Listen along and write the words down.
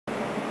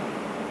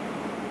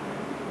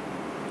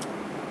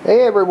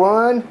Hey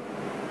everyone,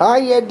 how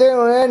you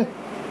doing?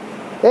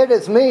 It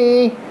is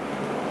me,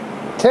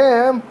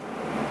 Tim.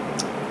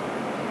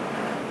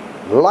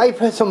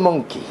 Life as a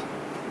monkey.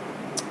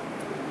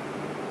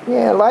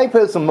 Yeah, life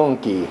as a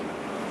monkey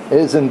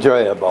is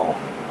enjoyable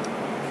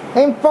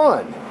and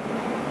fun.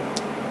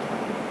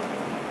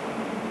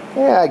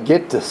 Yeah, I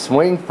get to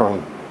swing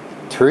from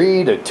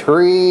tree to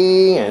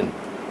tree and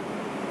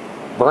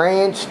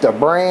branch to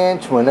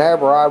branch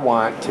whenever I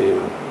want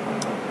to.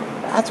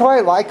 That's what I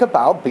like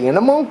about being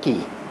a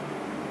monkey.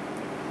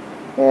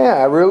 Yeah,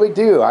 I really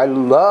do. I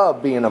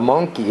love being a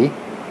monkey.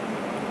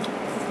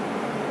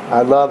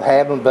 I love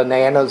having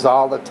bananas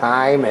all the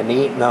time and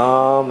eating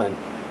them. And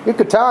you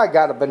could tell I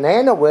got a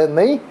banana with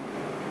me.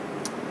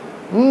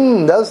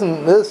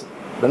 Doesn't this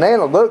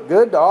banana look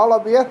good to all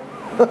of you?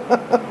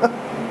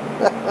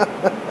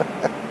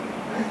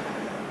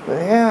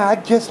 Yeah, I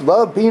just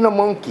love being a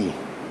monkey.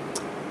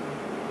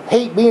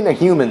 Hate being a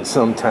human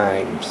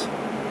sometimes.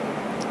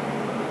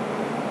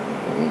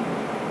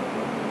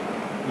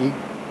 You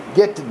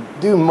get to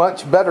do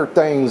much better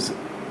things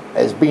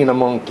as being a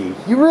monkey.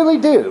 You really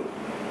do.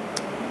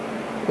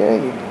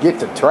 Yeah, you get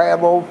to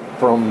travel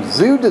from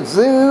zoo to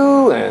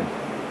zoo and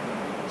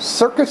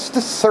circus to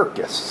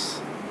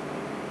circus.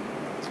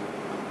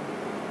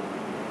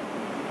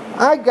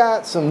 I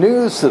got some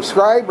new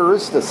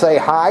subscribers to say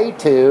hi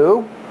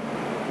to.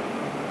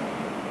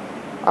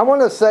 I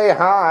want to say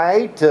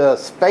hi to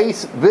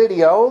Space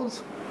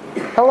Videos.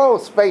 Hello,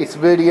 Space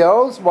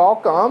Videos.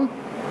 Welcome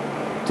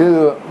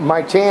to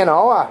my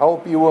channel. I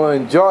hope you will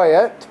enjoy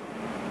it.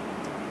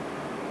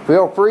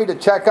 Feel free to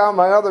check out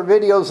my other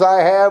videos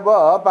I have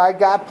up. I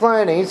got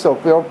plenty, so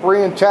feel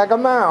free and check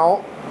them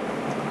out.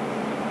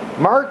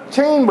 Mark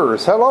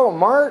Chambers. Hello,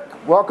 Mark.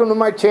 Welcome to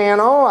my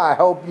channel. I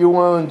hope you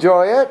will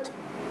enjoy it.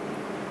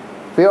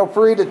 Feel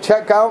free to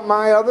check out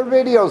my other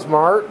videos,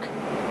 Mark.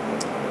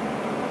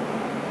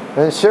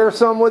 And share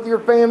some with your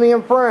family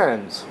and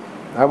friends.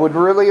 I would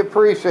really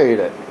appreciate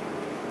it.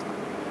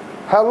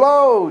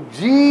 Hello,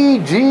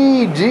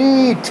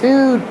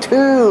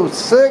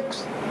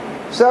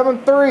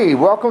 GGG22673.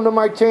 Welcome to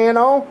my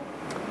channel.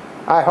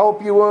 I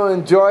hope you will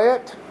enjoy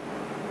it.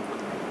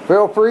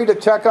 Feel free to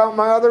check out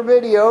my other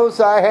videos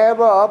I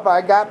have up.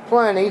 I got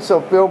plenty, so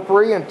feel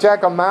free and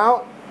check them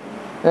out.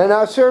 And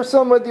I'll share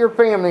some with your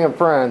family and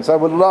friends. I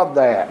would love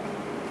that.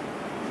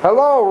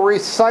 Hello,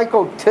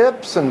 Recycle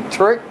Tips and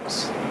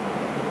Tricks.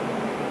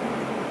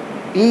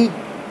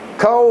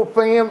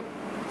 Eco-fam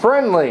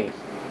friendly.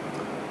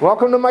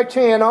 Welcome to my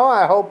channel.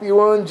 I hope you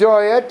will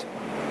enjoy it.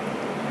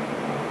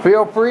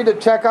 Feel free to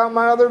check out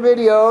my other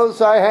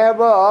videos I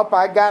have up.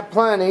 I got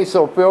plenty,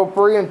 so feel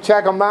free and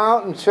check them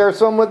out and share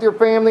some with your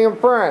family and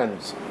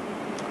friends.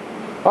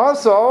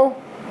 Also,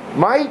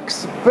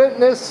 Mike's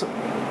Fitness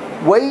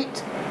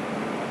Weight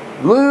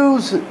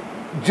Lose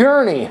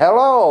Journey.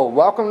 Hello,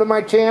 welcome to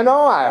my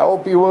channel. I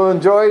hope you will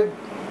enjoy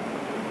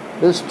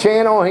this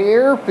channel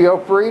here. Feel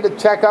free to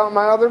check out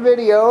my other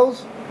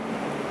videos.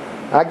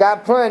 I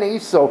got plenty,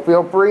 so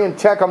feel free and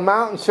check them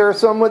out and share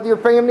some with your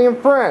family and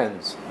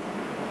friends.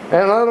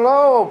 And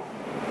hello,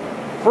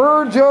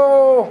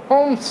 Virgil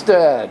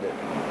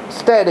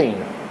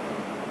Steading.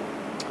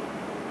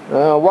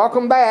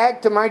 Welcome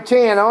back to my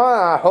channel.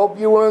 I hope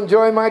you will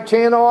enjoy my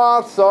channel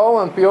also,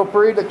 and feel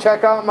free to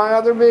check out my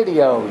other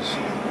videos.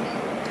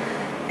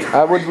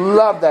 I would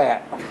love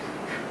that.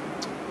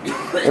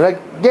 And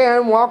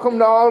again, welcome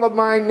to all of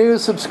my new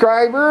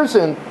subscribers,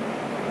 and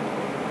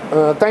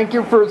thank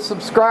you for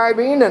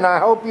subscribing, and I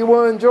hope you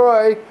will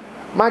enjoy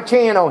my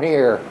channel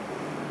here.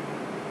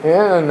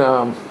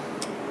 And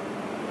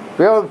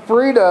feel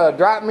free to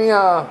drop me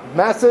a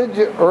message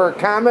or a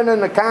comment in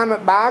the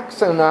comment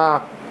box, and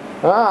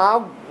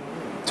I'll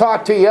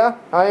talk to you.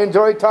 I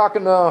enjoy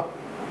talking to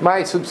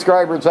my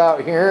subscribers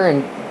out here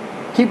and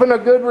keeping a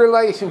good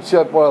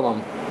relationship with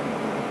them.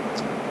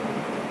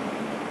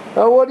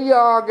 What are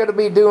y'all going to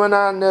be doing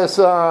on this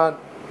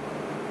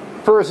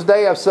first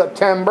day of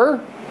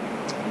September?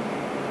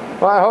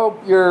 Well, I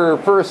hope your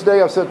first day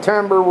of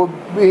September will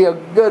be a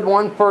good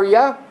one for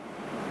you.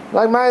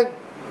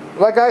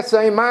 Like I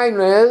say, mine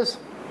is.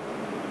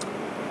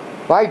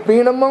 Life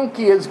being a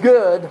monkey is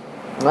good.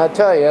 I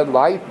tell you,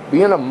 life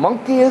being a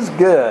monkey is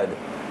good.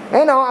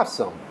 And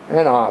awesome.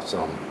 And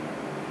awesome.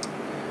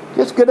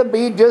 Just gonna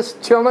be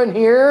just chilling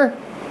here.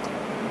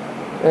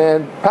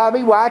 And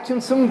probably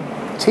watching some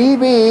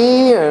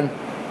TV. And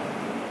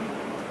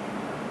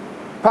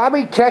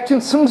probably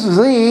catching some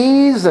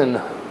Z's. And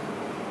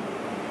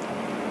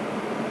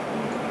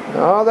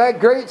all that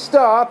great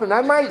stuff. And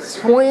I might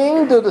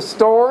swing to the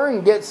store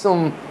and get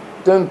some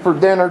for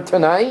dinner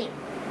tonight.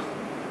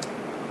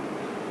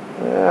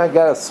 I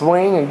gotta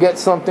swing and get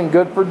something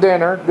good for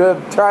dinner. Good,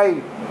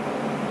 try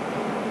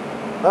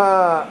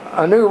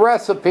a new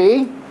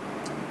recipe.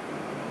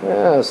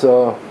 Yeah,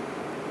 so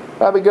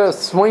probably gonna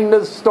swing to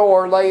the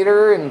store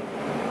later and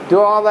do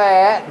all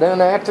that.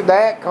 Then after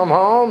that, come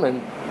home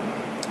and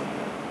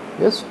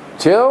just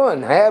chill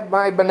and have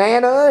my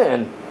banana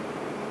and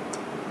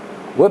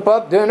whip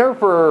up dinner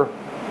for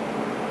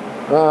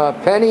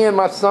Penny and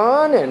my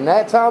son, and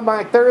that's how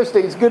my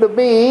Thursday's gonna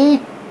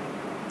be.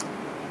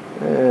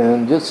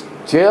 And just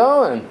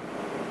chill and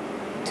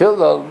till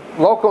the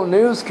local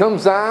news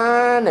comes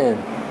on and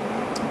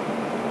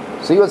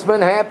see what's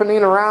been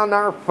happening around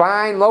our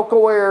fine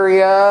local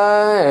area,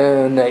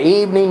 and the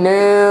evening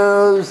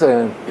news.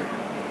 And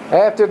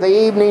after the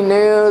evening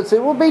news,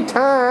 it will be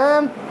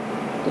time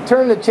to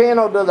turn the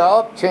channel to the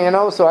up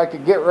channel so I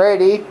could get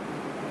ready.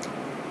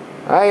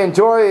 I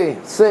enjoy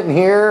sitting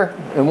here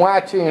and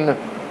watching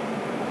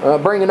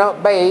Bringing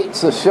Up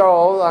Baits, a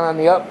show on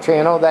the up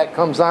channel that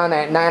comes on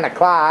at 9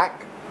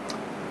 o'clock.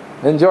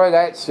 Enjoy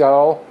that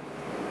show.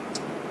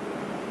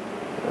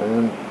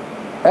 And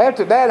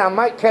after that, I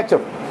might catch a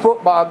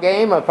football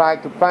game if I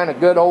could find a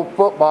good old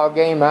football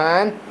game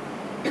on.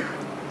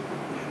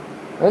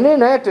 And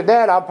then after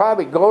that, I'll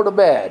probably go to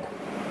bed.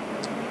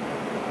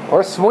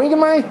 Or swinging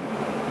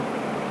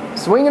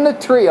the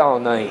tree all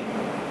night.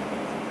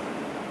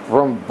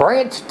 From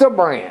branch to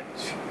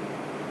branch.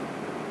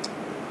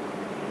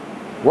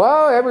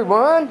 Well,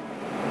 everyone,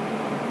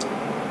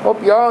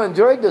 hope you all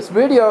enjoyed this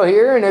video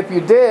here, and if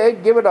you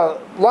did, give it a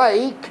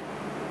like.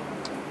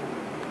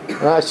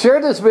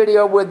 Share this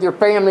video with your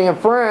family and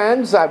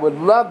friends. I would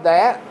love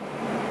that.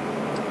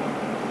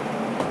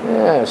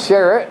 Yeah,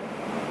 share it.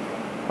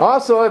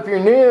 Also, if you're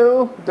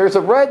new, there's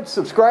a red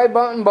subscribe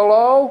button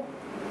below.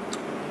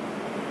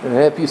 And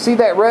if you see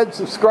that red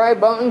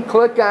subscribe button,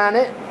 click on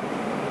it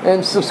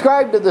and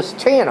subscribe to this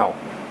channel.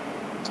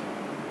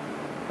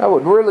 I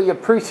would really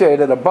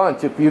appreciate it a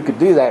bunch if you could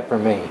do that for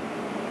me.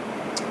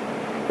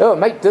 It'll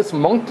make this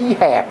monkey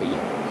happy.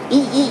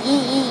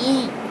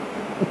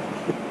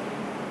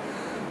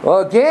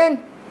 Well,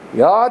 again,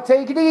 y'all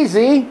take it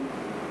easy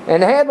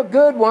and have a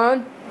good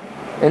one.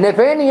 And if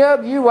any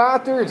of you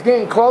out there is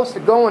getting close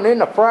to going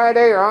into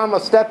Friday or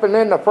almost stepping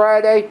into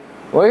Friday,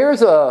 well,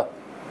 here's a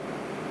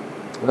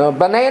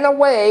banana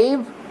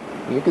wave.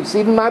 You can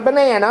see my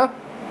banana.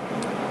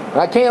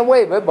 I can't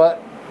wave it,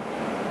 but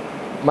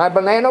my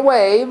banana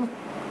wave.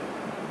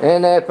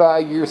 And if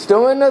you're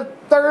still in the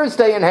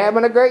Thursday and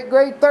having a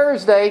great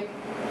Thursday,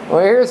 well,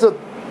 here's a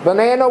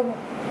banana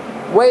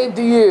wave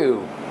to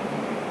you.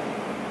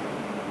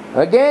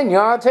 Again,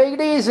 y'all take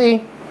it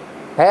easy.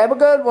 Have a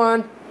good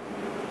one.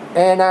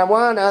 And I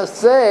want to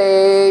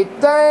say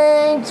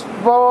thanks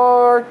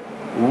for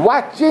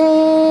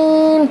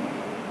watching.